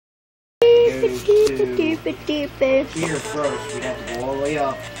Here first, we'd have to go all the way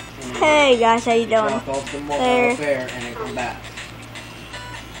up. Hey guys, how you doing? Drop off the there and then come back.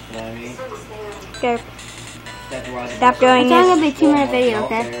 You know what I mean? Okay. Stop doing this. It's only gonna be a 2-minute video,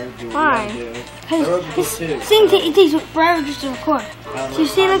 okay? Why? Because this thing it takes forever just to record. So you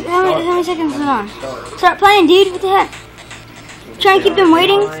see, look how many seconds is it on? Start playing, dude. What the heck? Try and keep them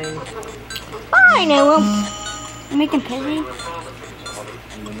waiting. Fine, I will. You make them pissy.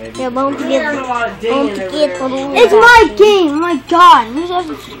 Yeah, won't forget. It's my game. Oh my God. I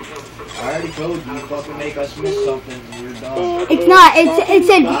already told you, you fucking make us miss something and you're done. It's not. It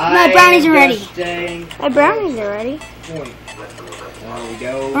said my brownies are ready. My brownies are ready. There we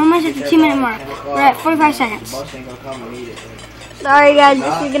go. We're almost at the 2-minute mark. We're at 45 seconds. Sorry guys,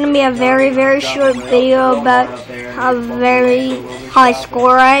 this is gonna be a very, very short video about how very high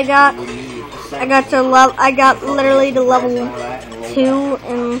score I got. I got literally to level 2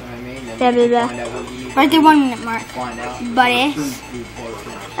 and right there, 1-minute mark. Buddy.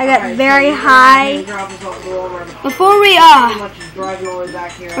 I got very high. Before we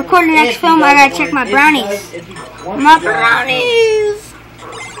record the next film, I gotta check my brownies. My brownies.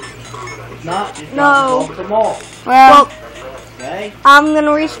 No. Well, I'm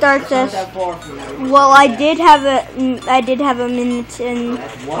gonna restart this. Well, I did have a minute in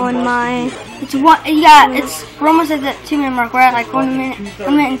on my. It's one. Yeah, we're almost at the 2-minute mark. We're at like 1 minute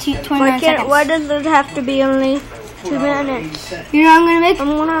and 29 seconds. Why does it have to be only 2 minutes? You know what I'm gonna make? I'm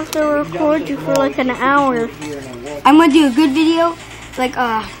gonna have to record you for like an hour. I'm gonna do a good video, like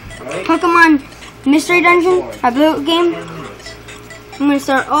Pokemon Mystery Dungeon, a blue game. I'm gonna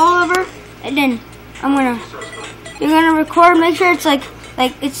start all over, and then you're gonna record. Make sure it's like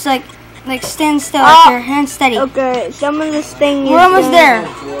stand still, like your hands steady. Okay, some of this thing. We're almost there.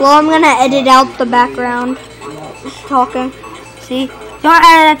 Well, I'm gonna edit out the background. Just talking. See, don't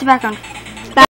edit out the background.